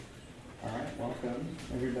Welcome,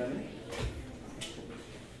 everybody.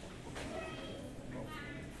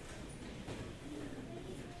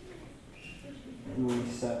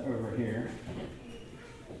 We set over here.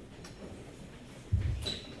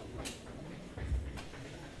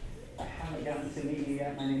 I haven't gotten to meet you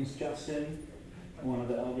yet. My name's Justin. I'm one of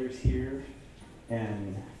the elders here,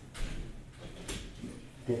 and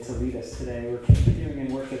get to lead us today. We're continuing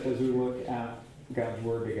in worship as we look at God's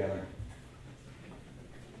Word together.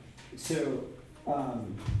 So,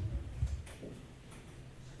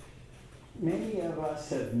 many of us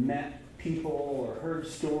have met people or heard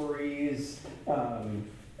stories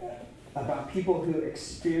about people who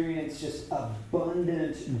experience just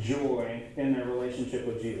abundant joy in their relationship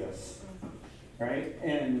with Jesus, right?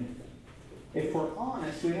 And if we're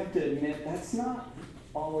honest, we have to admit that's not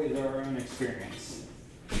always our own experience.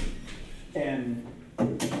 And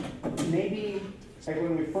maybe like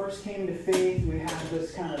when we first came to faith, we had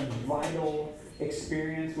this kind of vital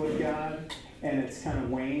experience with God, and it's kind of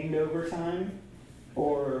waned over time.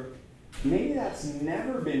 Or maybe that's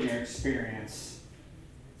never been your experience.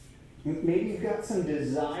 Maybe you've got some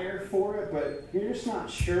desire for it, but you're just not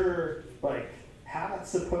sure like how it's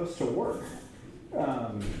supposed to work,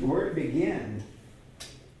 where to begin.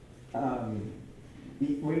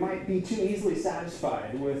 We might be too easily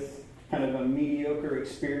satisfied with kind of a mediocre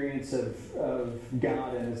experience of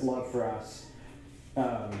God and His love for us.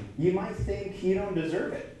 You might think you don't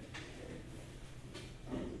deserve it.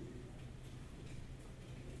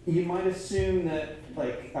 You might assume that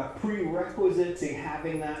like a prerequisite to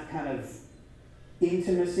having that kind of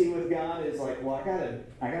intimacy with God is like, well, I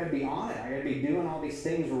gotta be on it. I gotta be doing all these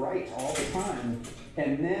things right all the time,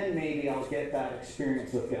 and then maybe I'll get that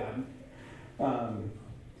experience with God. And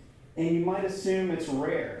you might assume it's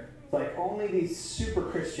rare. Like only these super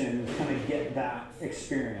Christians kind of get that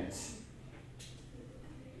experience.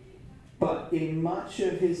 But in much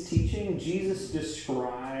of His teaching, Jesus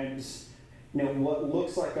describes what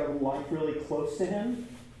looks like a life really close to Him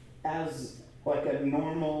as like a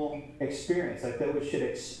normal experience, like that we should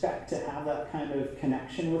expect to have that kind of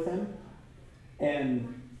connection with Him.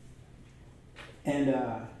 And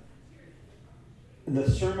the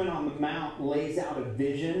Sermon on the Mount lays out a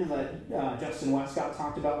vision that Justin Westcott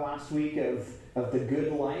talked about last week of the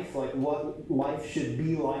good life, like what life should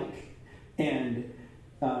be like. And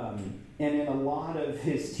in a lot of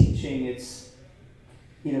his teaching, it's,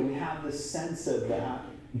 we have this sense of that,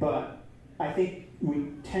 but I think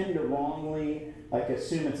we tend to wrongly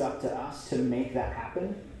assume it's up to us to make that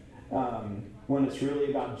happen, when it's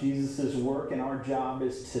really about Jesus' work, and our job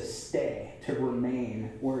is to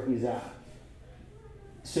remain where He's at.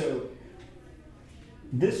 So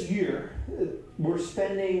this year, we're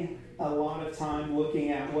spending a lot of time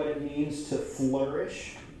looking at what it means to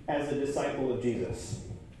flourish as a disciple of Jesus.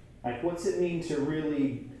 Like, what's it mean to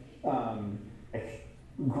really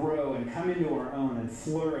grow and come into our own and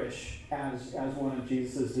flourish as one of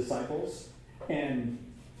Jesus' disciples? And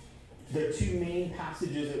there are two main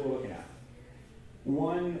passages that we're looking at.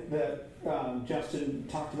 One that Justin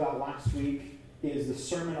talked about last week is the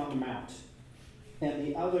Sermon on the Mount. And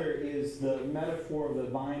the other is the metaphor of the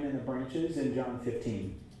vine and the branches in John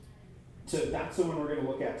 15. So that's the one we're going to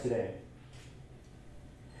look at today.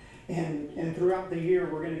 And throughout the year,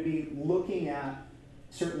 we're going to be looking at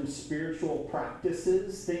certain spiritual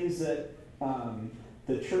practices, things that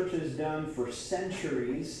the church has done for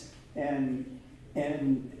centuries, and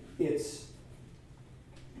it's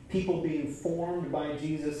people being formed by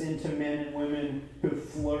Jesus into men and women who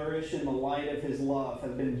flourish in the light of His love,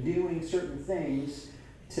 have been doing certain things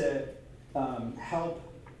to help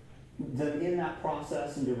them in that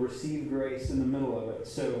process and to receive grace in the middle of it.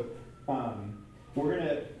 So we're going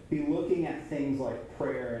to be looking at things like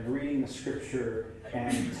prayer and reading the Scripture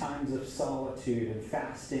and times of solitude and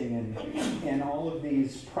fasting and all of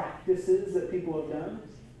these practices that people have done.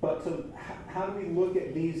 But how do we look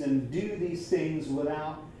at these and do these things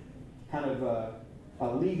without kind of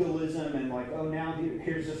a legalism and like, oh, now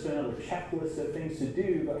here's just another checklist of things to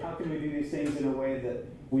do, but how can we do these things in a way that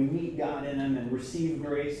we meet God in them and receive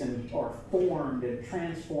grace and are formed and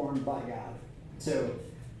transformed by God? So,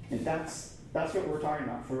 and that's what we're talking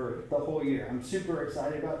about for the whole year. I'm super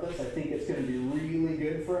excited about this. I think it's going to be really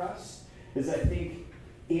good for us, because I think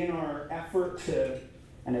in our effort to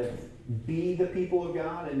kind of be the people of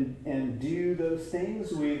God and do those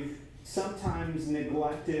things, we've sometimes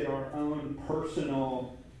neglected our own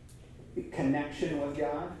personal connection with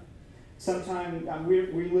God. Sometimes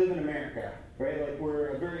we live in America, right? Like, we're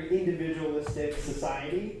a very individualistic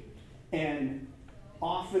society, and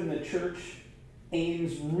often the church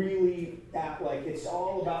aims really at, like, it's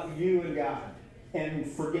all about you and God. and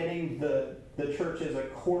forgetting the church as a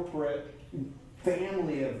corporate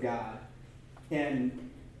family of God.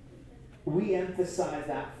 And we emphasize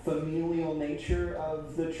that familial nature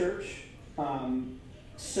of the church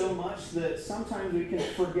so much that sometimes we can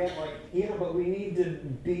forget, like, yeah, but we need to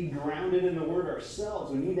be grounded in the Word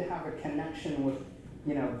ourselves. We need to have a connection with,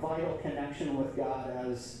 vital connection with God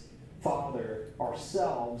as Father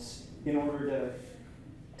ourselves in order to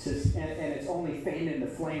and it's only fanned into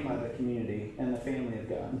flame by the community and the family of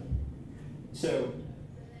God. So,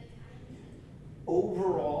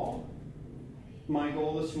 overall, my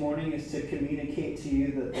goal this morning is to communicate to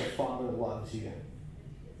you that the Father loves you.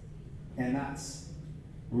 And that's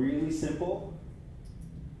really simple,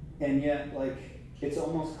 and yet, it's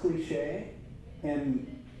almost cliche,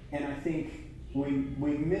 and I think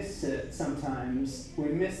we miss it sometimes. We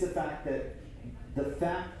miss the fact that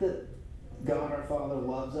God our Father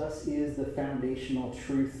loves us is the foundational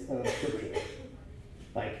truth of Scripture.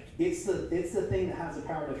 It's the thing that has the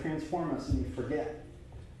power to transform us, and we forget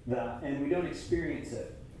that, and we don't experience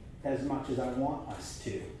it as much as I want us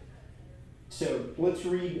to. So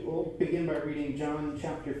we'll begin by reading John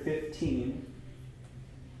chapter 15,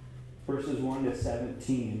 verses 1 to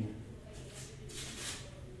 17.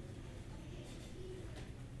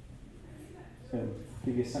 So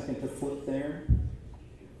give you a second to flip there.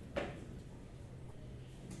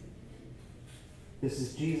 This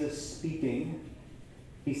is Jesus speaking.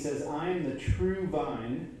 He says, "I am the true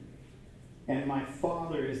vine, and my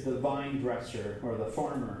Father is the vine dresser," or the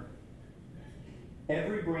farmer.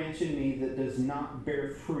 "Every branch in me that does not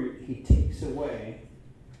bear fruit, he takes away.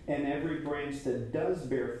 And every branch that does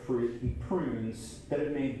bear fruit, he prunes, that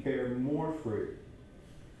it may bear more fruit.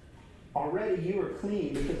 Already you are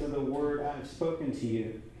clean because of the word I have spoken to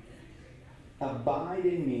you. Abide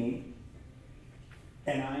in me,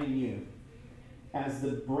 and I in you. As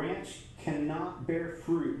the branch cannot bear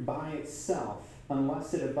fruit by itself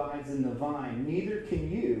unless it abides in the vine, neither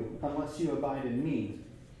can you unless you abide in me.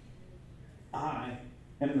 I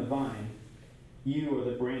am the vine, you are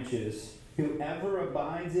the branches. Whoever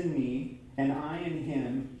abides in me, and I in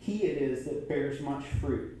him, he it is that bears much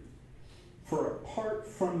fruit. For apart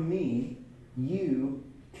from me, you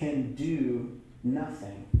can do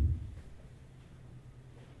nothing.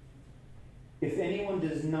 If anyone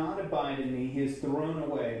does not abide in me, he is thrown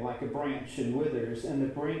away like a branch and withers, and the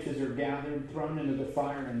branches are gathered, thrown into the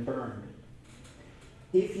fire, and burned.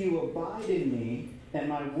 If you abide in me, and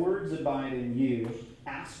my words abide in you,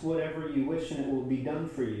 ask whatever you wish, and it will be done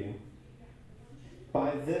for you.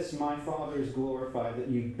 By this my Father is glorified, that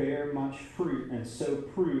you bear much fruit, and so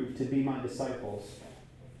prove to be my disciples.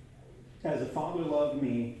 As the Father loved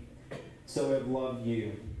me, so I have loved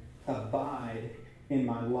you. Abide in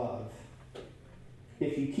my love.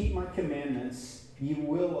 If you keep my commandments, you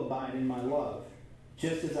will abide in my love,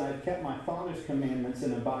 just as I have kept my Father's commandments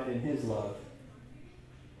and abide in his love.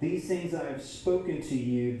 These things I have spoken to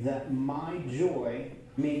you, that my joy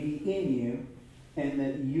may be in you, and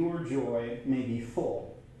that your joy may be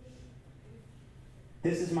full.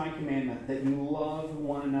 This is my commandment, that you love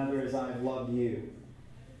one another as I have loved you.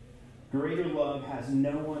 Greater love has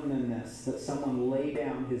no one than this, that someone lay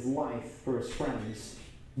down his life for his friends.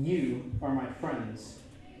 You are my friends,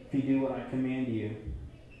 if you do what I command you.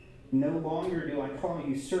 No longer do I call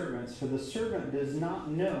you servants, for the servant does not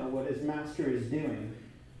know what his master is doing.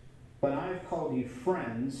 But I have called you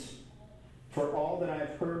friends, for all that I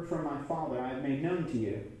have heard from my Father I have made known to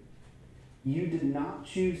you. You did not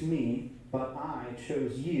choose me, but I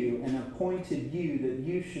chose you and appointed you that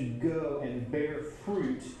you should go and bear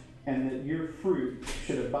fruit, and that your fruit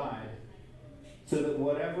should abide, so that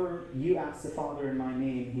whatever you ask the Father in my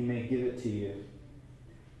name, he may give it to you.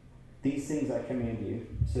 These things I command you,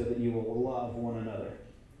 so that you will love one another."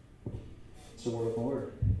 It's the word of the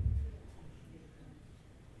Lord.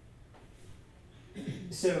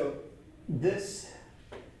 So this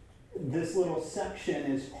little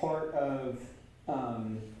section is part of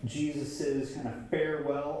Jesus' kind of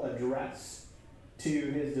farewell address to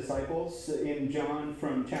his disciples. In John,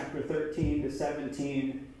 from chapter 13 to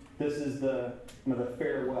 17, this is the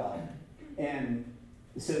farewell. And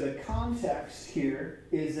so the context here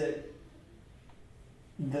is that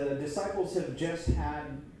the disciples have just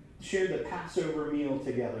shared the Passover meal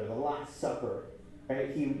together, the Last Supper.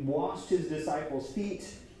 Right? He washed his disciples'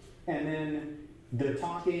 feet, and then they're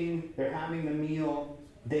talking, they're having the meal,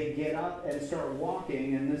 they get up and start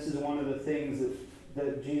walking, and this is one of the things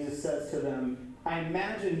that Jesus says to them. I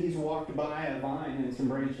imagine he's walked by a vine and some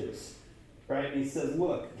branches, right? And he says,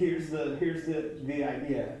 look, here's the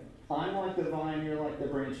idea. I'm like the vine, you're like the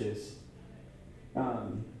branches.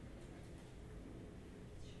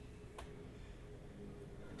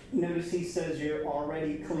 Notice he says you're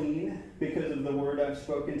already clean because of the word I've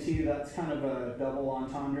spoken to you. That's kind of a double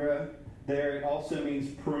entendre there. It also means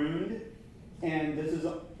pruned. And this is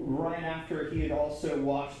right after he had also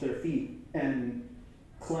washed their feet and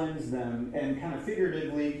cleansed them, and kind of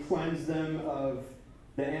figuratively cleansed them of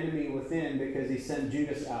the enemy within, because he sent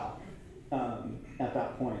Judas out at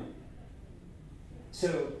that point.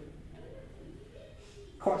 So,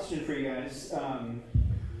 question for you guys.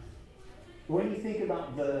 When you think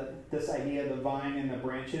about this idea of the vine and the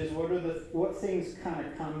branches, what things kind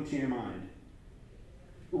of come to your mind?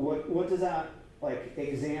 What does that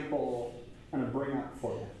example kind of bring up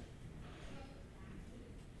for you?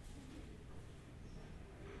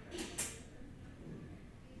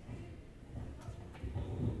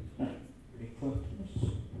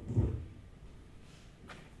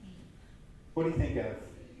 What do you think of?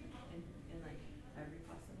 In every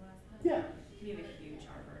possible aspect? Yeah. We have a huge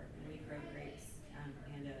arbor, and we grow grapes and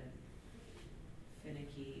a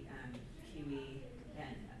finicky kiwi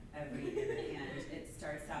and every year. And it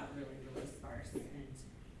starts out really, really sparse and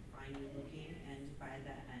finely looking, and by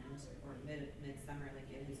the end, or midsummer,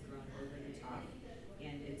 it has grown over the top,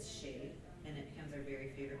 and it's shade, and it becomes our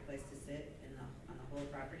very favorite place to sit on the whole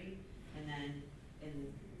property. And then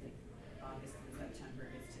in August and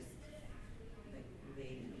September, it's just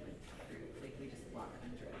laden with fruit. We just walk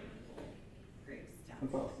under it and pull grapes down.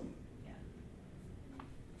 That's awesome. Yeah.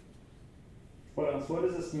 What else? What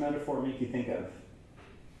does this metaphor make you think of?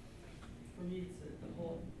 For me, it's the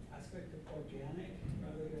whole aspect of organic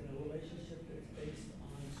rather than a relationship that's based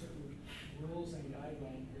on certain rules and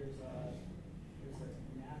guidelines. There's a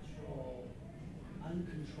natural,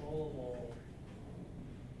 uncontrollable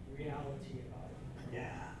reality about it.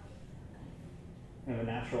 Yeah. And a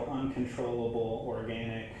natural, uncontrollable,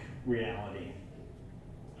 organic reality.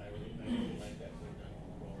 I really like that word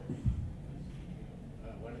uncontrollable.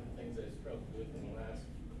 One of the things I struggled with in the last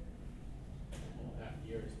half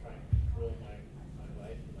year is trying to control my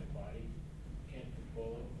life and my body. Can't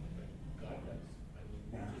control it, but God does. I mean,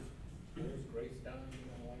 Yeah. there's grace down in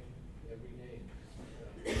my life every day.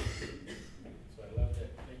 So I love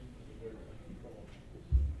that thing for the word uncontrollable.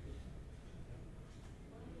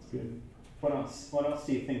 Good. What else? What else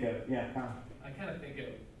do you think of? Yeah, Kyle. I kind of think of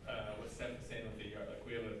what Steph was saying with the yard.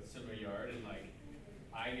 We have a similar yard, and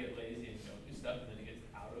I get lazy and don't do stuff, and then it gets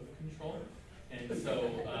out of control. And so,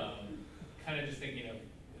 kind of just thinking of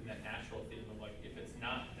in that natural theme of if it's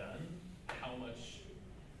not done, how much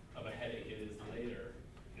of a headache it is later.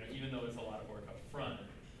 Even though it's a lot of work up front,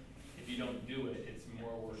 if you don't do it, it's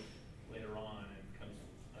more work later on and becomes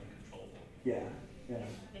uncontrollable. Yeah. Yeah.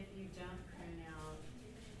 If you don't prune out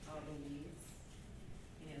all the weeds,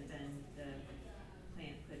 then the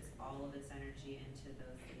plant puts all of its energy into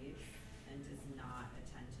those leaves and does not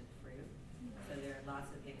attend to the fruit. So there are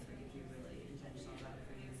lots of things where you have to be really intentional about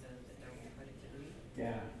pruning so that there won't productivity.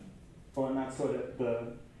 Yeah. Well, and that's what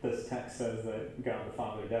this text says that God the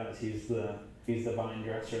Father does. He's the vine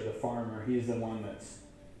dresser, the farmer. He's the one that's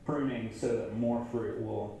pruning so that more fruit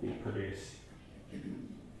will be produced.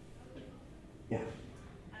 Yeah.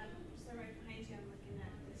 So right behind you, I'm looking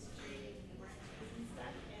at this tree, the branches and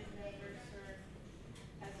stuff, and the verse where,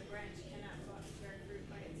 as a branch cannot go out to bear fruit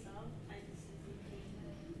by itself. I just thinking,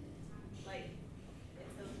 if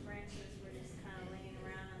those branches were just kind of laying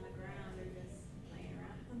around on the ground, they're just laying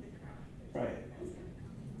around on the ground. Right. That's gonna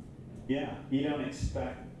come. Yeah. You don't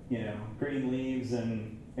expect, green leaves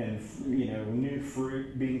and new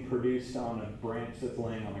fruit being produced on a branch that's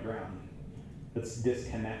laying on the ground. That's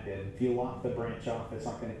disconnected. If you lop the branch off, it's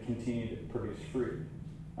not going to continue to produce fruit.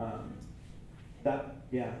 I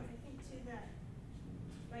think too that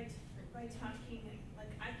by talking,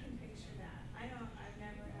 I can picture that. I've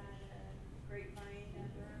never had a grapevine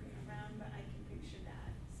ever around, but I can picture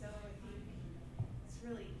that. So I think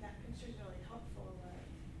that picture's really helpful.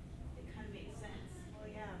 It kind of makes sense. Well,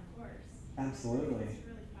 yeah, of course. Absolutely. It's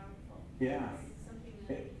really powerful. Yeah. It's something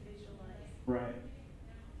that you visualize. Right.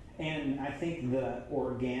 And I think the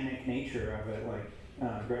organic nature of it,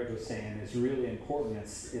 like Greg was saying, is really important.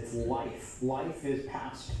 It's life. Life is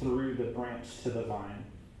passed through the branch to the vine,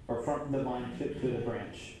 or from the vine to the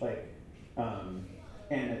branch.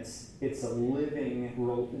 And it's a living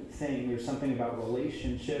thing. There's something about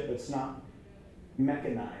relationship. It's not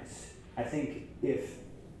mechanized. I think if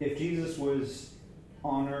Jesus was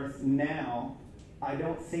on earth now, I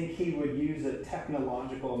don't think he would use a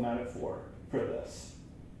technological metaphor for this.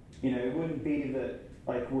 It wouldn't be that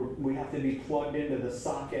we have to be plugged into the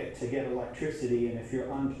socket to get electricity, and if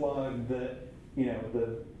you're unplugged, the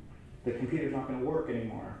computer's not going to work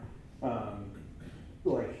anymore.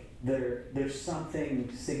 there's something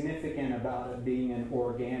significant about it being an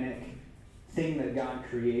organic thing that God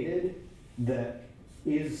created that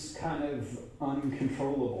is kind of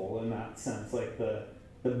uncontrollable in that sense. Like the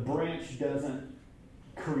branch doesn't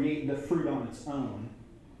create the fruit on its own.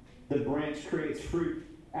 The branch creates fruit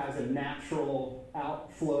as a natural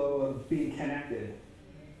outflow of being connected.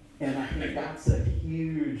 And I think that's a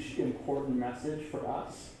huge, important message for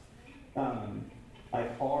us.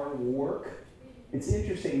 Like our work, it's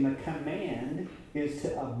interesting, the command is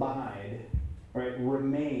to abide, right?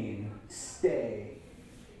 Remain, stay.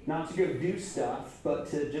 Not to go do stuff, but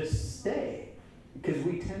to just stay. Because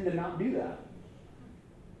we tend to not do that.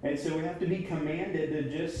 And so we have to be commanded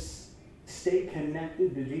to just stay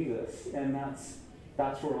connected to Jesus. And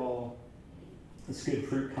that's where all this good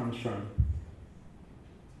fruit comes from.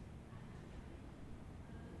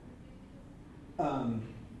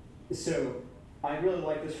 So I really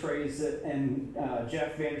like this phrase that, and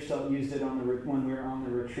Jeff Vanderstelt used it when we were on the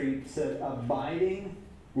retreat. Said, abiding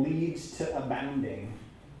leads to abounding.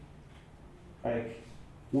 Like,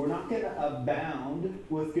 we're not going to abound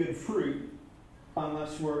with good fruit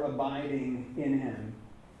unless we're abiding in Him.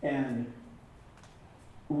 And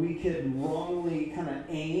we could wrongly kind of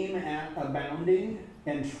aim at abounding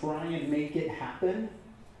and try and make it happen.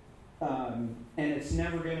 And it's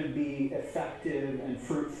never going to be effective and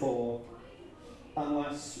fruitful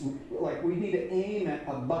unless, like, we need to aim at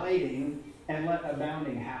abiding and let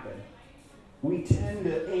abounding happen. We tend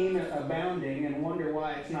to aim at abounding and wonder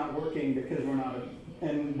why it's not working because we're not,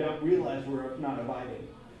 and don't realize we're not abiding.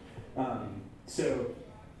 So,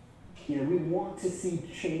 we want to see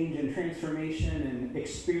change and transformation and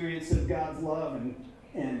experience of God's love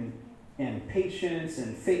and patience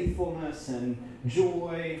and faithfulness and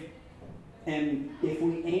joy. And if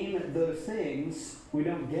we aim at those things, we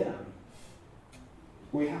don't get them.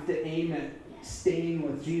 We have to aim at staying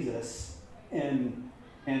with Jesus. And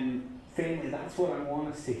family, that's what I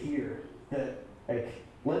want us to hear. That, like,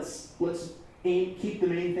 let's aim, keep the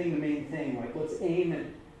main thing. Like, let's aim at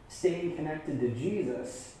staying connected to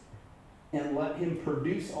Jesus and let Him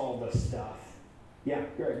produce all the stuff. Yeah,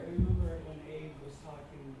 Greg. I remember when Abe was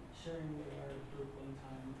sharing with our group one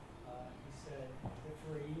time, he said that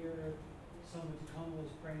for a year, someone to come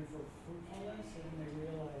was praying for fruitfulness, and then they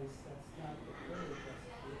realized that's not the purpose.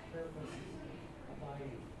 The purpose is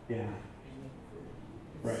abiding. Yeah.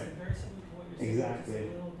 It's Right. very similar to what you're saying. Exactly. Just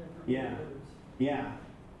a little different Yeah. words. Yeah.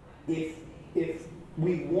 If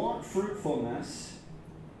we want fruitfulness,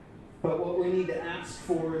 but what we need to ask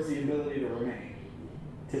for is the ability to remain,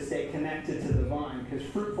 to stay connected to the vine, because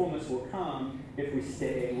fruitfulness will come if we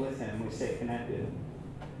stay with Him, we stay connected.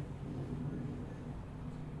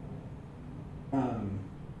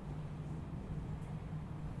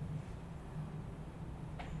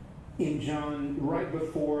 In John, right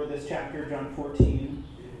before this chapter, John 14,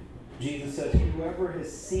 Jesus says, "Whoever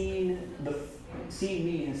has seen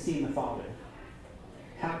me has seen the Father."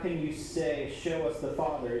 How can you say, "Show us the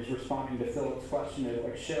Father"? He's responding to Philip's question of,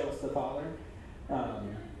 like, show us the Father.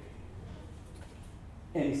 And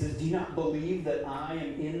he says, "Do you not believe that I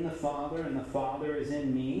am in the Father and the Father is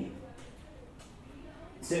in me?"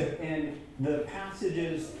 So, and the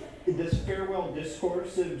passages, this farewell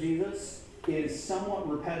discourse of Jesus is somewhat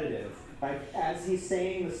repetitive. Like, as he's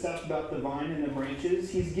saying the stuff about the vine and the branches,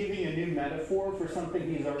 he's giving a new metaphor for something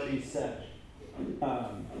he's already said.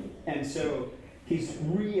 And so he's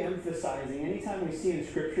re-emphasizing. Anytime we see in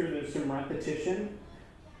Scripture there's some repetition,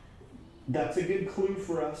 that's a good clue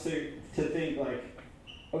for us to think, like,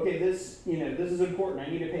 okay, this is important. I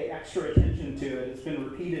need to pay extra attention to it. It's been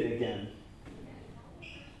repeated again.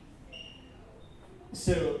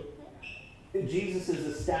 So Jesus is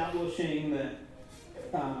establishing that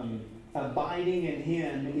abiding in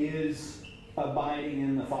Him is abiding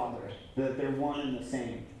in the Father, that they're one and the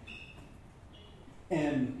same.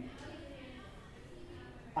 And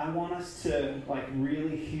I want us to, like,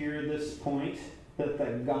 really hear this point that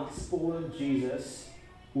the gospel of Jesus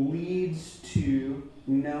leads to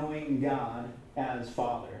knowing God as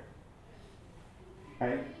Father.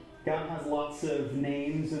 Right? God has lots of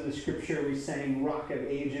names in the Scripture. We sang Rock of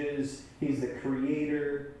Ages. He's the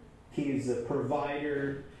Creator. He's the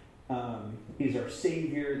Provider. He's our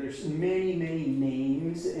Savior. There's many, many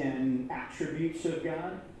names and attributes of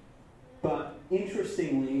God. But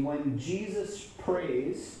interestingly, when Jesus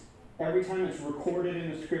prays, every time it's recorded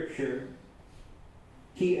in the Scripture,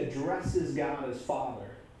 He addresses God as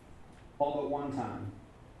Father, all but one time.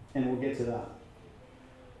 And we'll get to that.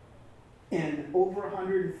 And over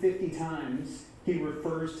 150 times, He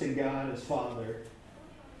refers to God as Father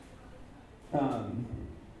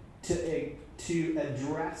to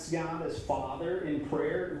address God as Father in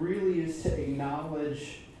prayer really is to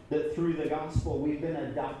acknowledge that through the gospel we've been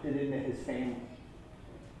adopted into his family.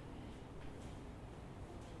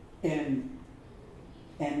 And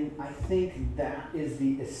I think that is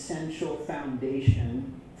the essential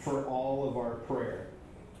foundation for all of our prayer.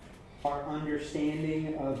 Our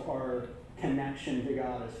understanding of our connection to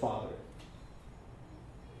God as Father.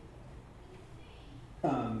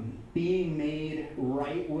 Being made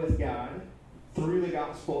right with God through the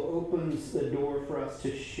gospel opens the door for us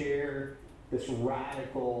to share this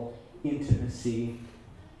radical intimacy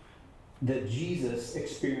that Jesus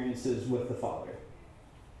experiences with the Father.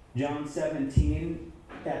 John 17,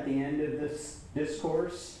 at the end of this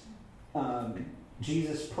discourse,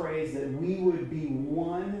 Jesus prays that we would be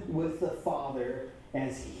one with the Father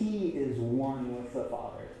as he is one with the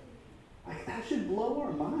Father. Like, that should blow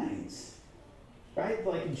our minds. Right?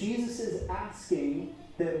 Like, Jesus is asking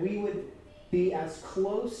that we would be as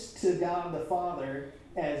close to God the Father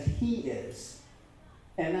as he is.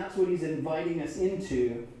 And that's what he's inviting us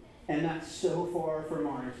into. And that's so far from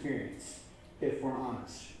our experience, if we're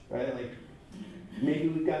honest. Right? Like, maybe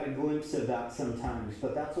we've got a glimpse of that sometimes,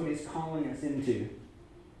 but that's what he's calling us into.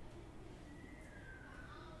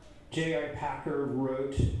 J.I. Packer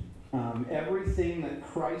wrote, everything that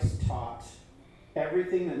Christ taught,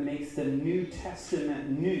 everything that makes the New Testament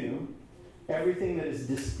new, everything that is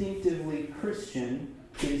distinctively Christian,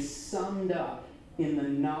 is summed up in the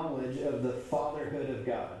knowledge of the fatherhood of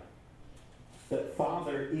God. That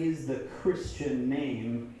Father is the Christian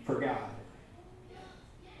name for God.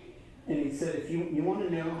 And he said, if you want to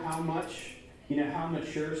know how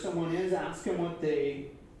mature someone is, ask them what they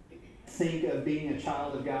think of being a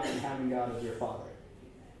child of God and having God as their Father.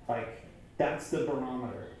 Like, that's the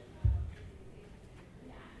barometer.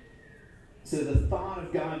 So the thought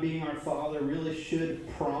of God being our Father really should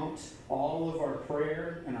prompt all of our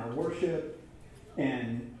prayer and our worship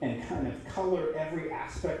and kind of color every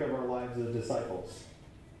aspect of our lives as disciples.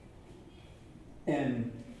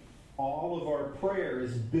 And all of our prayer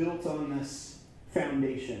is built on this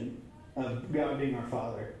foundation of God being our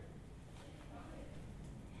Father.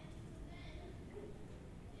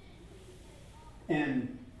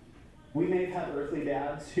 And we may have had earthly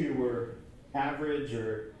dads who were average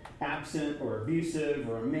or absent or abusive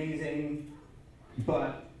or amazing,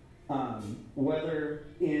 but whether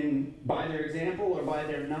by their example or by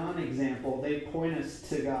their non-example, they point us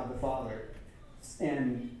to God the Father.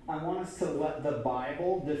 And I want us to let the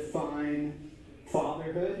Bible define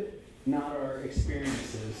fatherhood, not our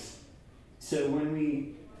experiences. So when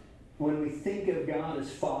we think of God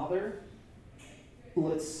as Father,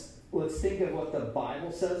 let's think of what the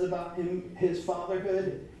Bible says about his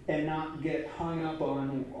fatherhood, and not get hung up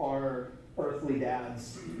on our earthly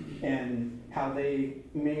dads and how they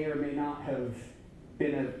may or may not have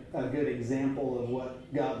been a good example of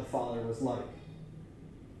what God the Father was like.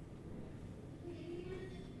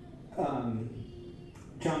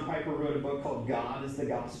 John Piper wrote a book called God is the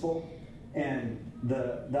Gospel, and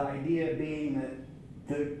the idea being that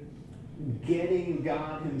the getting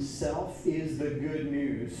God himself is the good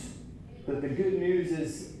news. That the good news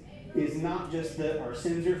is not just that our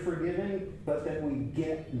sins are forgiven, but that we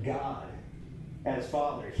get God as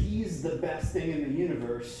Father. He's the best thing in the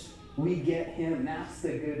universe. We get him. That's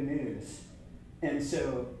the good news. And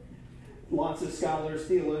so lots of scholars,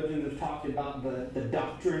 theologians have talked about the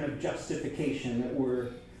doctrine of justification, that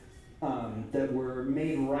we're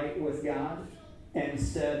made right with God, and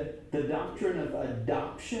said the doctrine of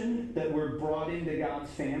adoption, that we're brought into God's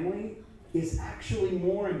family, is actually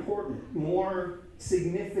more important, more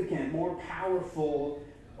significant, more powerful,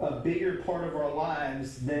 a bigger part of our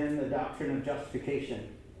lives than the doctrine of justification.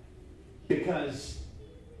 Because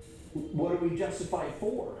what are we justified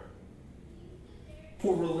for?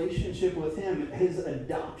 For relationship with him. His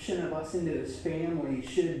adoption of us into his family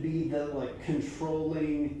should be the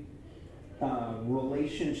controlling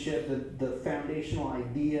relationship, the foundational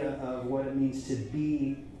idea of what it means to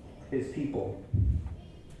be his people.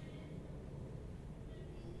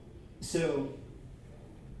 So,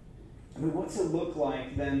 what's it look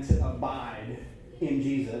like then to abide in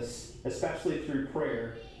Jesus, especially through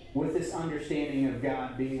prayer, with this understanding of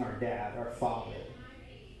God being our dad, our Father?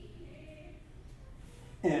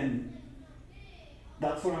 And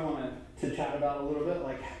that's what I want to chat about a little bit.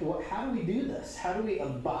 Like, how do we do this? How do we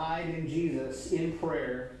abide in Jesus in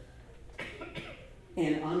prayer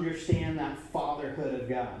and understand that fatherhood of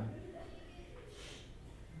God?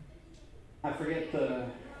 I forget the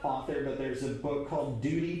author, but there's a book called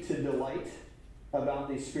Duty to Delight about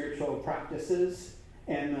these spiritual practices.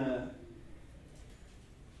 And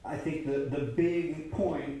I think the big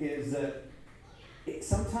point is that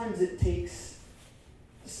sometimes it takes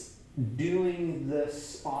doing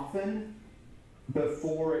this often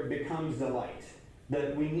before it becomes delight.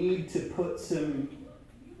 That we need to put some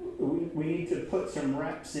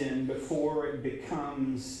reps in before it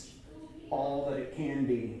becomes all that it can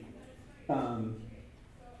be.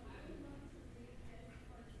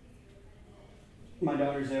 My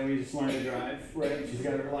daughter Zoe just learned to drive, right? She's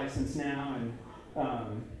got her license now, and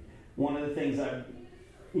one of the things I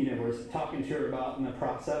was talking to her about in the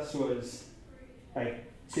process was, like,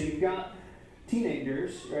 so you've got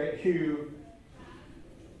teenagers, right, who,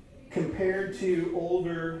 compared to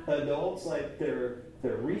older adults, like their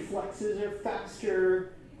reflexes are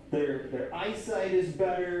faster, their eyesight is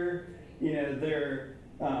better, they're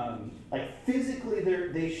like physically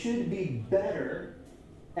they should be better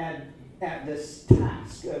at this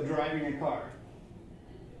task of driving a car.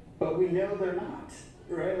 But we know they're not,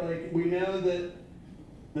 right? Like, we know that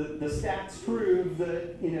the stats prove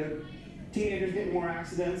that, teenagers get more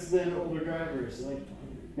accidents than older drivers. Like,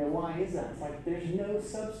 why is that? It's like, there's no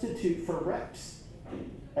substitute for reps.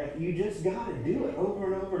 Like, you just got to do it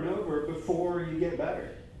over and over and over before you get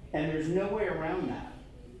better. And there's no way around that.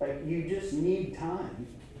 Like, you just need time.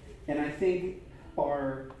 And I think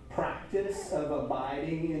our practice of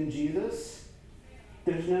abiding in Jesus,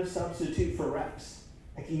 there's no substitute for reps.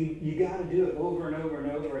 Like, you got to do it over and over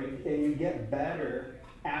and over, and you get better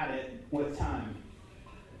at it with time.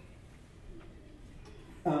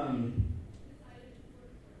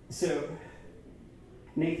 So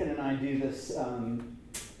Nathan and I do this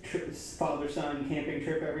father-son camping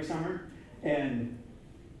trip every summer, and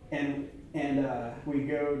we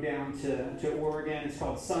go down to Oregon. It's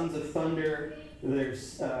called Sons of Thunder.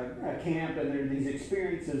 There's a camp, and there are these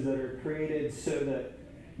experiences that are created so that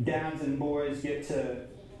dads and boys get to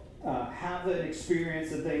have an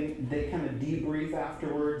experience that they kind of debrief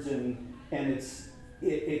afterwards, and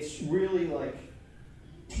it's really like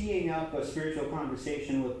teeing up a spiritual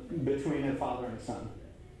conversation between a father and a son.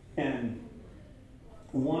 And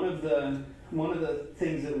one of the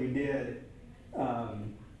things that we did,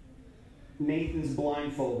 Nathan's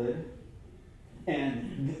blindfolded,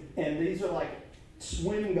 and these are like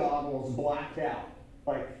swim goggles blacked out.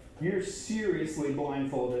 Like, you're seriously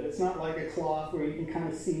blindfolded. It's not like a cloth where you can kind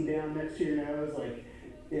of see down next to your nose. Like,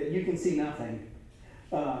 you can see nothing.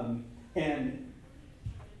 And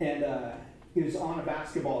he was on a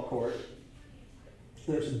basketball court.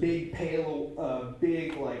 There's a big pail,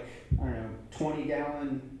 big, like,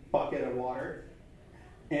 20-gallon bucket of water.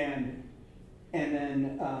 And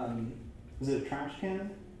then, was it a trash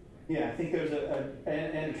can? Yeah, I think there's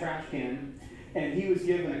a trash can. And he was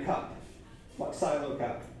given a cup, like silo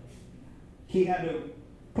cup. He had to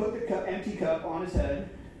put the empty cup on his head,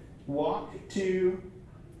 walk to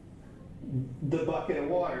the bucket of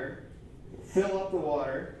water, fill up the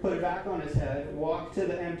water, put it back on his head, walk to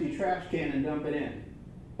the empty trash can and dump it in,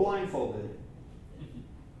 blindfolded.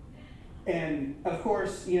 And of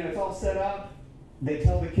course, it's all set up. They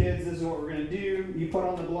tell the kids, this is what we're going to do. You put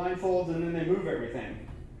on the blindfolds and then they move everything.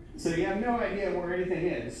 So you have no idea where anything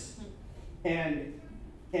is. And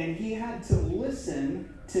he had to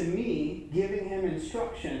listen to me giving him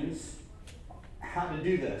instructions how to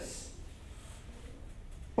do this.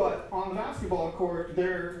 But on the basketball court,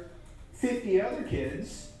 there are 50 other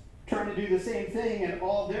kids trying to do the same thing, and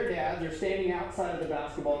all their dads are standing outside of the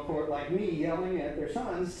basketball court like me, yelling at their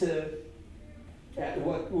sons at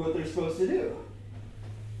what they're supposed to do.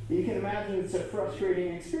 You can imagine it's a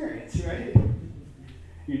frustrating experience, right?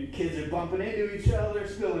 Your kids are bumping into each other,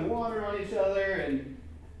 spilling water on each other,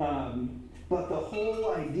 but the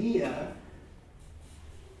whole idea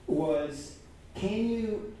was, can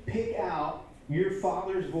you pick out your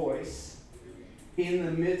father's voice in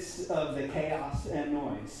the midst of the chaos and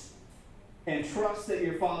noise, and trust that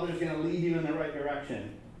your father's going to lead you in the right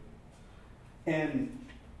direction? And,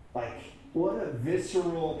 like, what a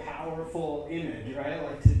visceral, powerful image, right?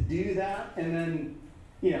 Like, to do that, and then,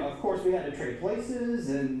 of course we had to trade places,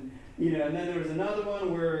 and then there was another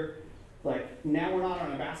one where, like, now we're not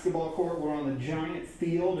on a basketball court, we're on the giant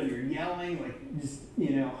field, and you're yelling, like, just,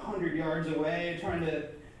 100 yards away, trying to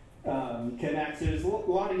connect. So there's a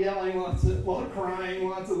lot of yelling, a lot of crying,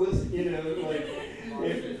 lots of listening, like,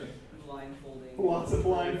 blindfolding. Lots of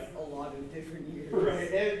blind. A lot of different years.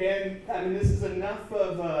 Right, and I mean, this is enough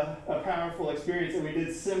of a powerful experience, and we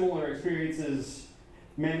did similar experiences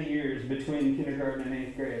many years between kindergarten and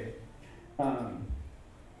 8th grade.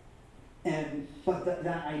 But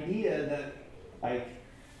that idea that, like,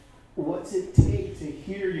 what's it take to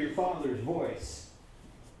hear your father's voice?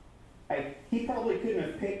 He probably couldn't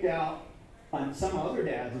have picked out on some other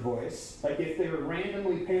dad's voice. Like, if they were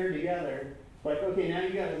randomly paired together, Like, okay, now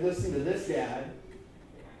you got to listen to this dad.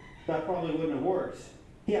 That probably wouldn't have worked.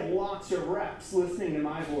 He had lots of reps listening to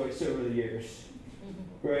my voice over the years,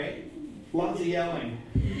 right? Lots of yelling.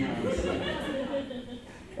 No,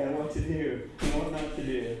 and what to do and what not to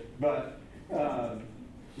do. But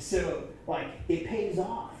so, like, it pays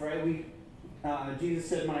off, right? Jesus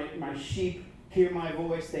said, my sheep hear my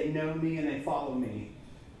voice, they know me, and they follow me.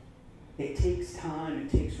 It takes time,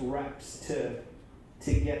 it takes reps to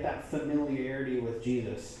get that familiarity with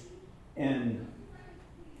Jesus. And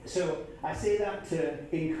so I say that to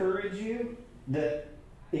encourage you that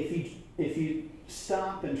if you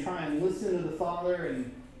stop and try and listen to the Father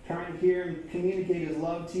and try and hear him communicate his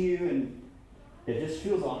love to you, and it just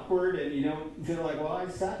feels awkward and you don't feel like, well, I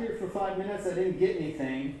sat here for 5 minutes, I didn't get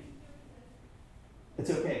anything. It's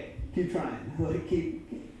okay. Keep trying.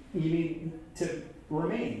 You need to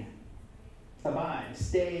remain. Abide.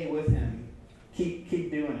 Stay with him. Keep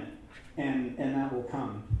doing it. And that will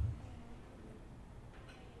come.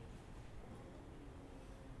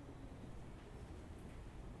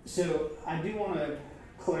 So I do want to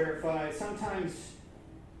clarify, sometimes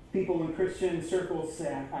people in Christian circles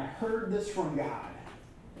say, I heard this from God.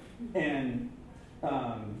 And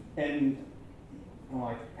I'm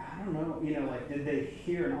like, I don't know, like, did they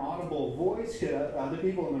hear an audible voice? Could other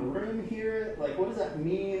people in the room hear it? Like, what does that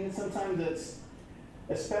mean? Sometimes it's,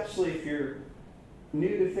 especially if you're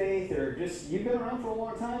new to faith or just, you've been around for a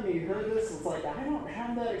long time and you heard this, it's like, I don't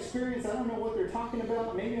have that experience. I don't know what they're talking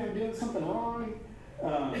about. Maybe I'm doing something wrong.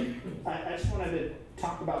 I just wanted to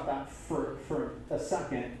talk about that for a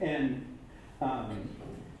second. And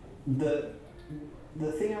the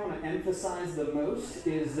thing I want to emphasize the most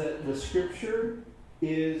is that the Scripture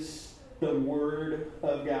is the Word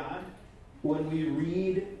of God. When we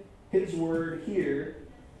read His Word here,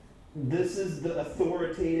 this is the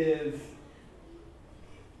authoritative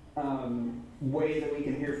way that we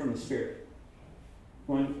can hear from the Spirit.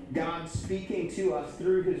 When God's speaking to us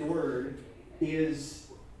through His Word is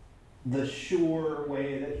the sure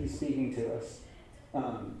way that He's speaking to us.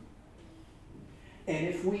 And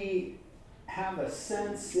if we have a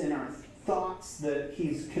sense in our thoughts that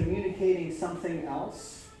He's communicating something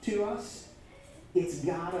else to us, it's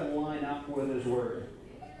got to line up with His Word.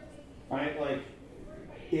 Right? Like,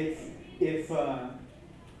 if a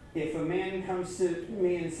man comes to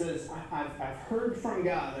me and says, I've heard from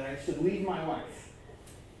God that I should leave my wife,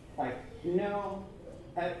 like, no,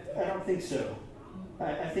 I don't think so.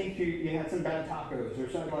 I think you had some bad tacos or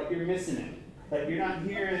something, like you're missing it. Like you're not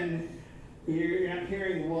hearing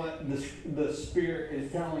what the Spirit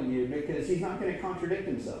is telling you, because He's not going to contradict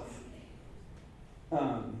Himself.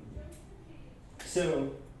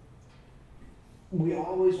 So we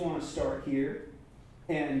always want to start here.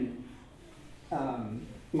 And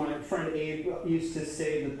my friend Abe used to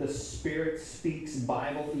say that the Spirit speaks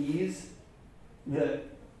Bibleese. That,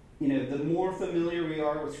 the more familiar we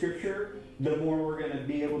are with Scripture, the more we're going to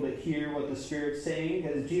be able to hear what the Spirit's saying.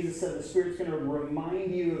 Because Jesus said the Spirit's going to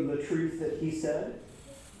remind you of the truth that He said.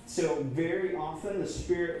 So very often the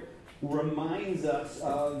Spirit reminds us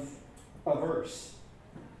of a verse.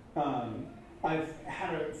 I've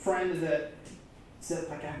had a friend that said,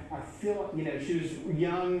 like, I feel, she was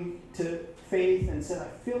young to faith and said, I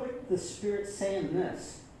feel like the Spirit's saying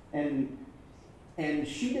this. And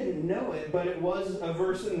she didn't know it, but it was a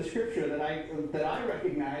verse in the Scripture that I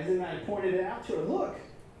recognized, and I pointed it out to her. Look,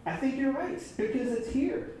 I think you're right, because it's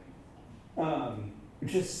here.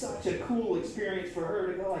 Just such a cool experience for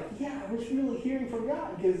her to go like, yeah, I was really hearing from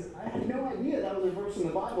God, because I had no idea that was a verse in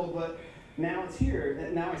the Bible, but now it's here.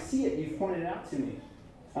 Now I see it. You've pointed it out to me.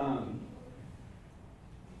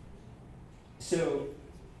 So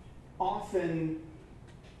often,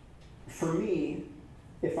 for me,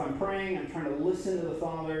 if I'm praying, I'm trying to listen to the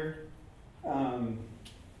Father, I'll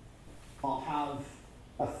have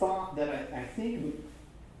a thought that I think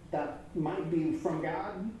that might be from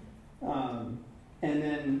God, and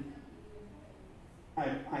then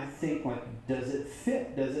I think, like, does it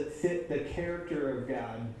fit? Does it fit the character of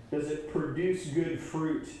God? Does it produce good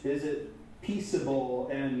fruit? Is it peaceable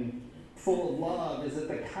and full of love? Is it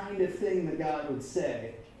the kind of thing that God would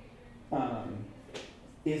say?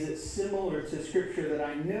 Is it similar to Scripture that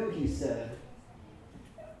I know He said?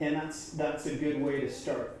 And that's a good way to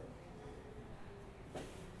start.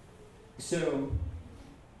 So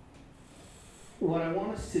what I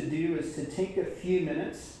want us to do is to take a few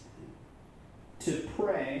minutes to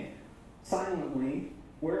pray silently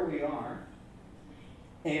where we are,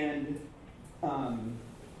 and I'm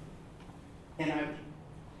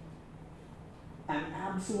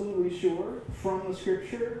absolutely sure from the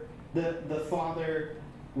Scripture that the Father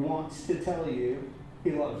wants to tell you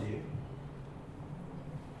He loves you.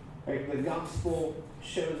 Like the gospel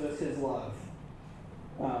shows us his love.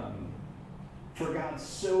 For God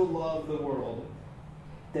so loved the world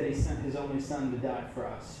that he sent his only son to die for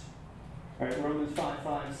us. All right, Romans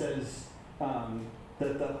 5:5 says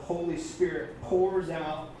that the Holy Spirit pours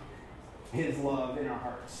out his love in our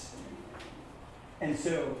hearts. And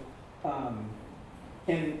so,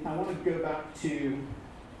 and I want to go back to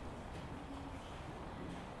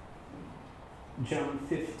John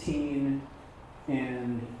 15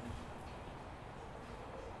 and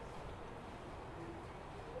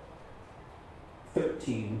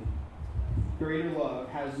 (13). Greater love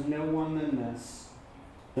has no one than this,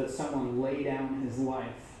 that someone lay down his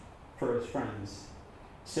life for his friends.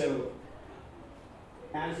 So,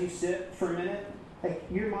 as you sit for a minute, like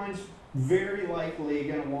your mind's very likely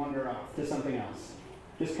going to wander off to something else.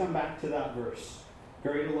 Just come back to that verse.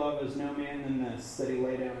 Greater love is no man than this, that he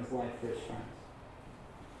lay down his life for his friends.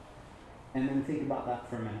 And then think about that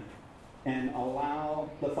for a minute. And allow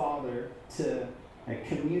the Father to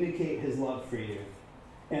communicate his love for you.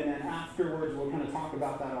 And then afterwards, we'll kind of talk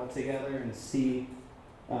about that all together and see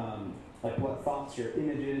what thoughts or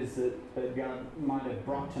images that God might have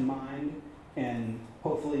brought to mind, and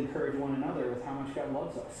hopefully encourage one another with how much God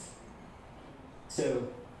loves us. So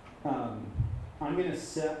I'm going to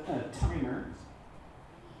set a timer.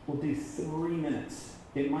 We'll do 3 minutes.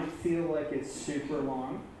 It might feel like it's super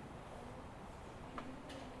long,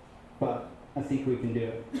 but I think we can do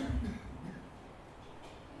it.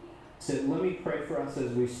 So let me pray for us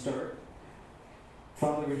as we start.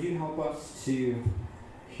 Father, would you help us to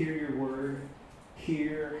hear your word,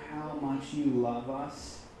 hear how much you love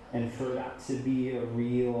us, and for that to be a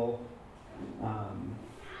real,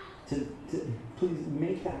 please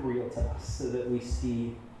make that real to us so that we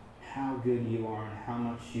see how good you are and how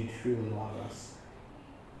much you truly love us.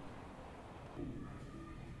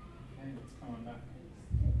 Okay, it's coming back.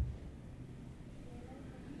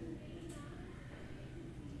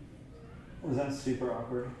 Was that super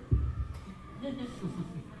awkward?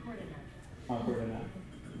 Awkward enough.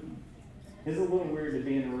 It's a little weird to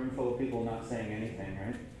be in a room full of people not saying anything,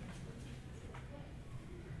 right?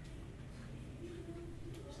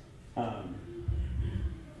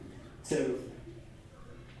 So,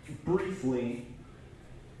 briefly,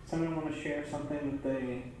 someone want to share something that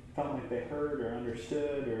they felt like they heard or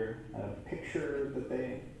understood, or a picture that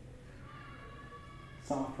they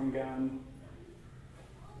saw from God?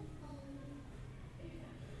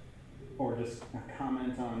 Or just a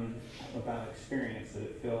comment about experience. Did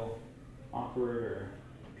it feel awkward or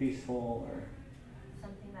peaceful or?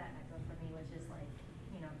 Something that echoed for me, which is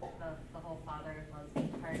the whole Father loves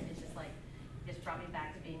me part. It's just brought me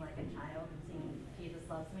back to being like a child and seeing Jesus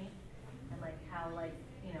loves me, and how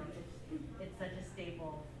it's such a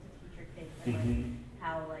staple to teach your kids, and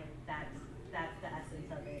how that's the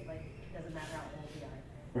essence of it. It doesn't matter how old we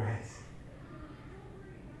are. Right.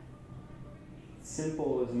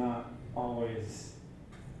 Simple is not always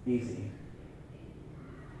easy.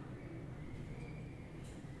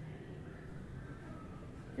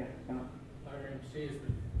 Yeah. Our MC has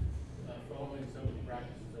been following some of the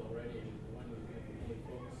practices already, and the one we've been really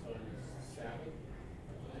focused on is Sabbath.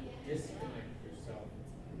 Disconnect yourself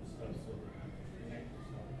from stuff so that you can connect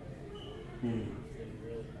yourself. It's been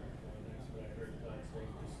really helpful, and that's what I heard God say.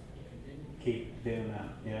 Just continue. Keep doing that.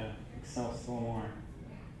 Yeah. Excel still more.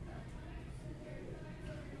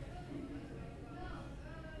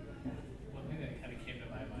 One thing that kind of came to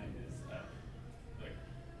my mind is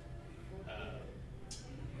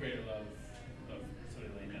greater love of somebody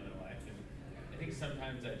laying down their life, and I think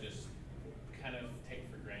sometimes I just kind of take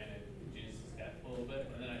for granted Jesus' death a little bit,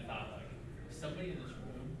 and then I thought if somebody in this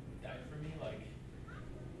room died for me, like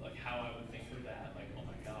how I would think of that, oh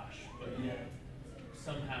my gosh, but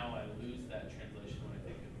somehow I lose that translation when I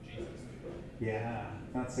think of Jesus. Yeah,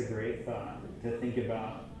 that's a great thought, to think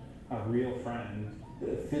about a real friend,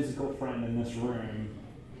 a physical friend in this room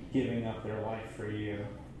giving up their life for you.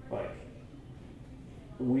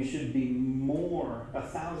 We should be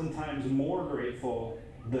 1,000 times more grateful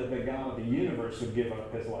that the God of the universe would give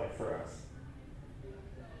up his life for us.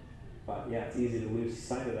 But yeah, it's easy to lose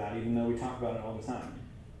sight of that, even though we talk about it all the time.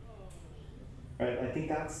 Right? I think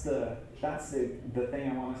that's the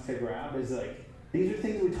thing I want us to grab is these are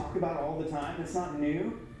things we talk about all the time. It's not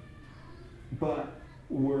new, but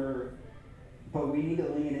we need to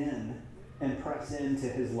lean in and press into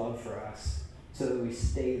his love for us so that we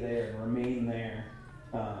stay there and remain there.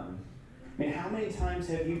 How many times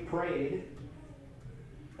have you prayed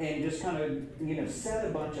and just kind of, said a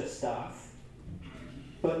bunch of stuff,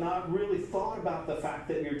 but not really thought about the fact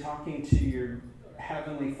that you're talking to your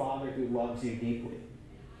Heavenly Father who loves you deeply?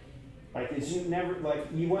 Like, it's you never, like,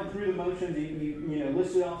 you went through the motions, you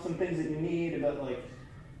listed off some things that you need, but, like,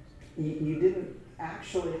 you didn't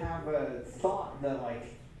actually have a thought that,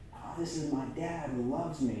 like, oh, this is my dad who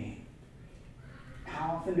loves me.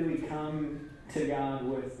 How often do we come to God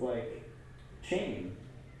with, like, shame,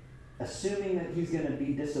 assuming that he's going to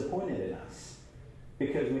be disappointed in us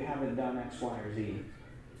because we haven't done X, Y, or Z,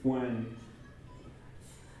 when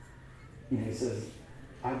he says,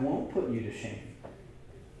 I won't put you to shame.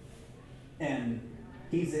 And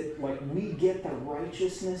we get the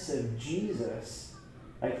righteousness of Jesus,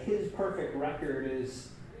 like his perfect record is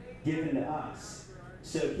given to us.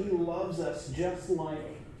 So he loves us just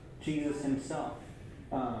like Jesus himself.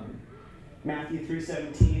 Matthew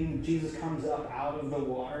 3:17, Jesus comes up out of the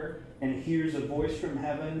water and hears a voice from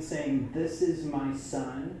heaven saying, this is my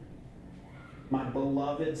son, my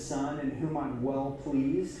beloved son, in whom I'm well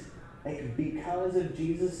pleased. Like, because of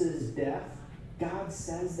Jesus' death, God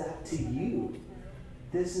says that to you.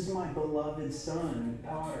 This is my beloved son,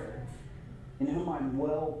 daughter, in whom I'm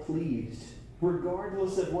well pleased,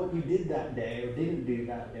 regardless of what you did that day or didn't do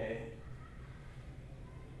that day.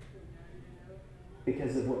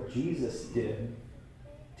 Because of what Jesus did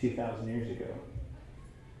 2,000 years ago.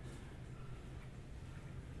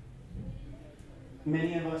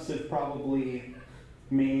 Many of us have probably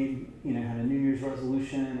made, had a New Year's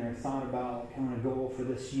resolution or thought about kind of a goal for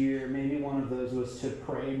this year. Maybe one of those was to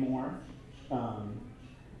pray more,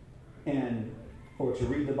 or to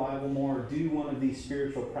read the Bible more, do one of these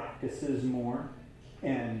spiritual practices more.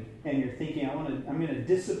 And you're thinking, I'm going to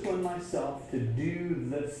discipline myself to do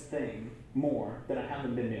this thing more that I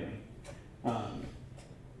haven't been doing.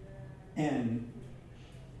 And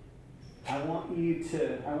I want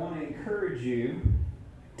to encourage you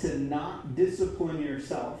to not discipline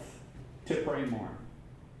yourself to pray more.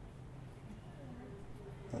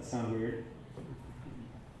 Does that sound weird?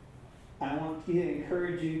 I want to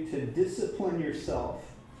encourage you to discipline yourself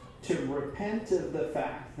to repent of the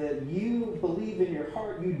fact that you believe in your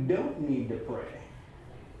heart you don't need to pray.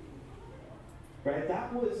 Right?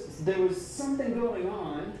 There was something going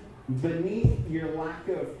on beneath your lack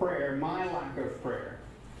of prayer, my lack of prayer.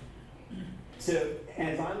 So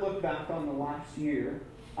as I look back on the last year,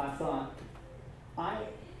 I thought, I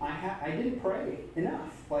didn't pray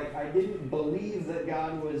enough. Like, I didn't believe that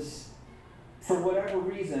God was, for whatever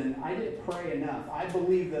reason, I didn't pray enough. I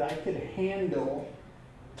believed that I could handle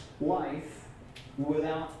life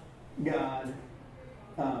without God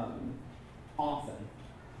often.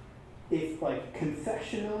 If, like,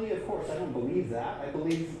 confessionally, of course, I don't believe that. I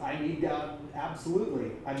believe I need God,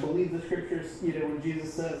 absolutely. I believe the scriptures, when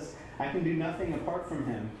Jesus says, I can do nothing apart from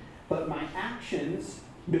him. But my actions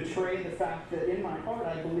betray the fact that in my heart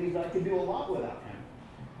I believed I could do a lot without him.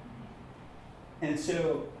 And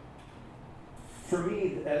so, for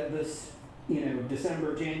me, this,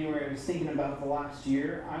 December, January, I was thinking about the last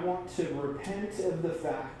year. I want to repent of the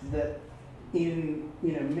fact that in,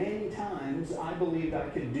 many times I believed I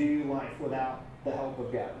could do life without the help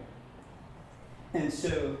of God. And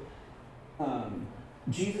so,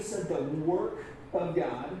 Jesus said the work of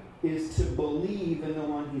God is to believe in the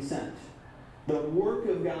one he sent. The work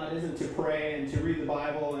of God isn't to pray and to read the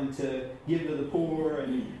Bible and to give to the poor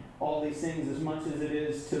and all these things as much as it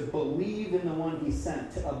is to believe in the one he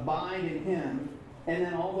sent, to abide in him, and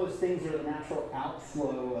then all those things are the natural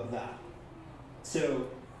outflow of that. So,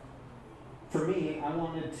 for me, I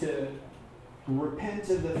wanted to repent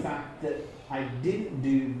of the fact that I didn't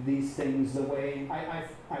do these things the way I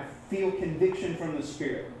feel conviction from the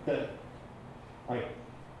Spirit that, like,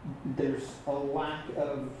 there's a lack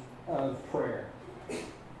of prayer.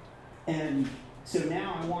 And so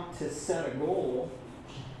now I want to set a goal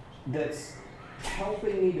that's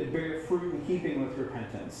helping me to bear fruit in keeping with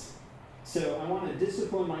repentance. So I want to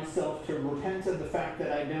discipline myself to repent of the fact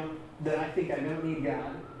that I think I don't need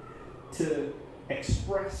God, to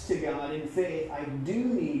express to God in faith, I do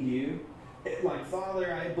need you. Like,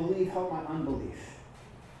 Father, I believe, help my unbelief.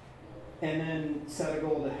 And then set a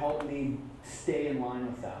goal to help me stay in line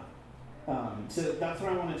with that. So that's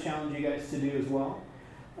what I want to challenge you guys to do as well.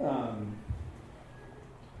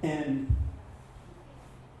 And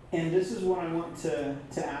this is what I want to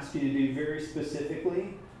ask you to do very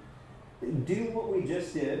specifically. Do what we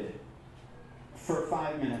just did for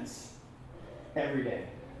 5 minutes every day.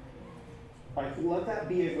 Like, let that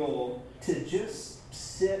be a goal, to just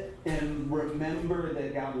sit and remember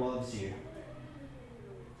that God loves you.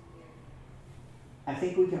 I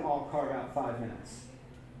think we can all carve out 5 minutes.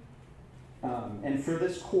 And for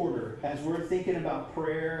this quarter, as we're thinking about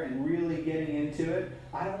prayer and really getting into it,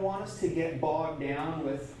 I don't want us to get bogged down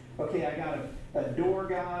with, okay, I adore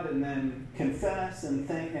God and then confess and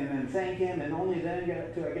then thank Him, and only then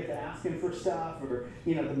do I get to ask Him for stuff, or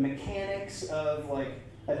the mechanics of like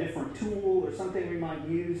a different tool or something we might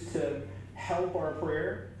use to help our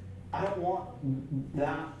prayer. I don't want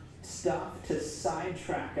that stuff to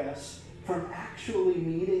sidetrack us from actually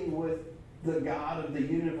meeting with the God of the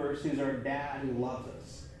universe, who's our dad, who loves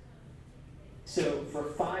us. So for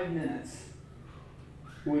 5 minutes,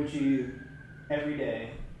 would you every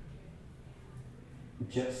day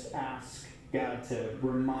just ask God to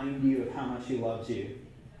remind you of how much He loves you?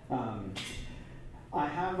 I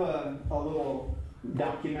have a little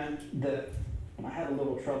document that I had a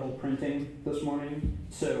little trouble printing this morning,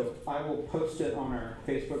 so I will post it on our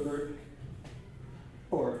Facebook group.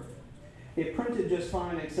 Or it printed just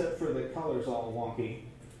fine, except for the colors all wonky.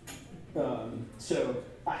 So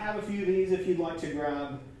I have a few of these if you'd like to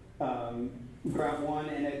grab one,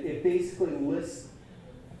 and it basically lists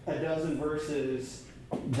a dozen verses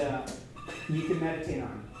that you can meditate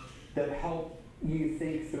on that help you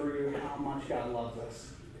think through how much God loves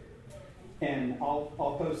us. And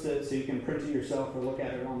I'll post it so you can print it yourself or look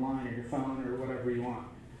at it online or your phone or whatever you want.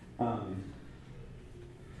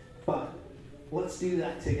 But let's do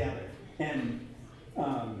that together. And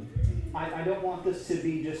I don't want this to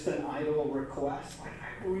be just an idle request.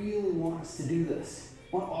 I really want us to do this.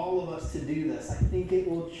 I want all of us to do this. I think it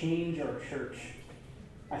will change our church.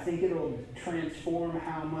 I think it'll transform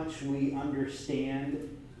how much we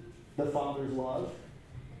understand the Father's love.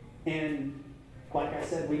 And like I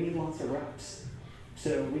said, we need lots of reps.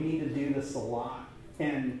 So we need to do this a lot.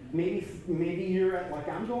 And maybe you're at, like,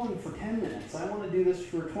 I'm going for 10 minutes. I want to do this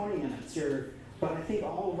for 20 minutes. But I think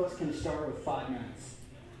all of us can start with 5 minutes.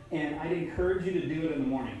 And I'd encourage you to do it in the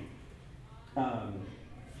morning.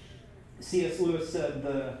 C.S. Lewis said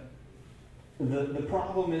the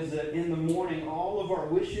problem is that in the morning, all of our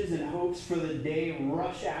wishes and hopes for the day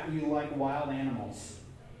rush at you like wild animals.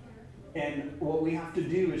 And what we have to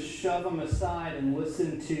do is shove them aside and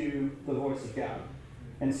listen to the voice of God.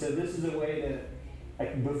 And so this is a way to,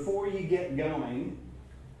 like, before you get going,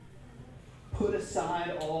 put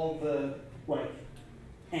aside all the, like,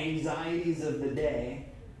 anxieties of the day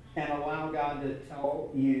and allow God to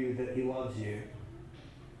tell you that He loves you,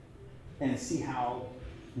 and see how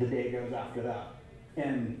the day goes after that.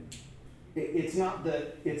 And it's not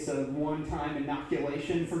that it's a one-time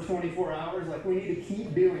inoculation for 24 hours. Like, we need to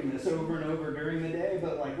keep doing this over and over during the day,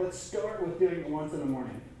 but like, let's start with doing it once in the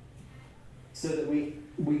morning so that we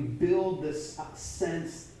build this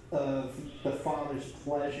sense of the Father's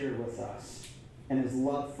pleasure with us and His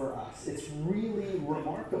love for us. It's really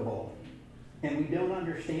remarkable, and we don't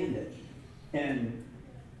understand it. And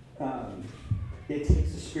it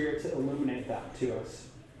takes the Spirit to illuminate that to us.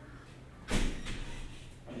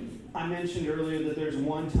 I mentioned earlier that there's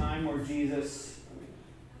one time where Jesus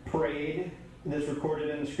prayed, that's recorded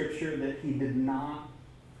in the Scripture, that He did not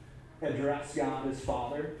address God as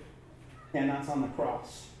Father, and that's on the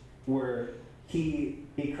cross, where he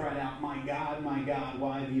cried out, my God,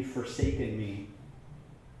 why have you forsaken me?"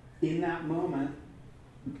 In that moment,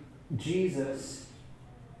 Jesus,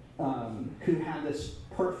 who had this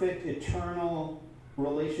perfect, eternal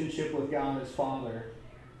relationship with God as Father,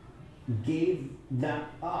 gave that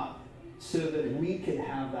up so that we could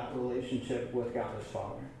have that relationship with God as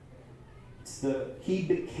Father. He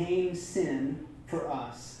became sin for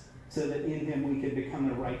us so that in Him we could become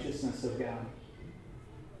the righteousness of God.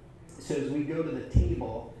 So as we go to the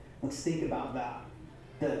table, let's think about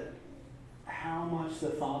that how much the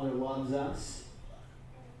Father loves us.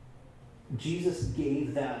 Jesus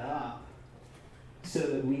gave that up so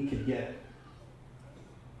that we could get it.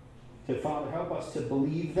 So Father, help us to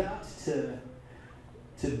believe that,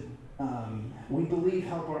 we believe,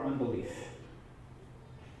 help our unbelief.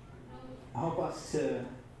 Help us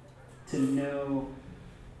to know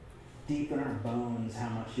deep in our bones how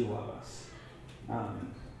much You love us.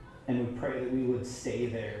 And we pray that we would stay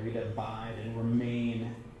there, we'd abide and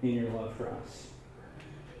remain in Your love for us.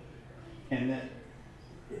 And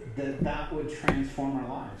that would transform our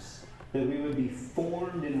lives. That we would be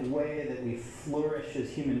formed in a way that we flourish as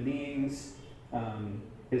human beings,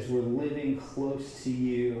 as we're living close to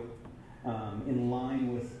You, in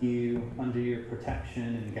line with You, under Your protection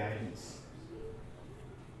and guidance.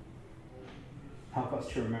 Help us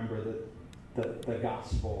to remember that the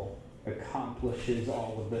gospel accomplishes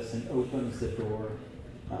all of this and opens the door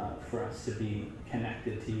for us to be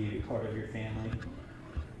connected to You, part of Your family.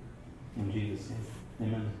 In Jesus'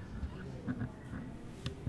 name, amen.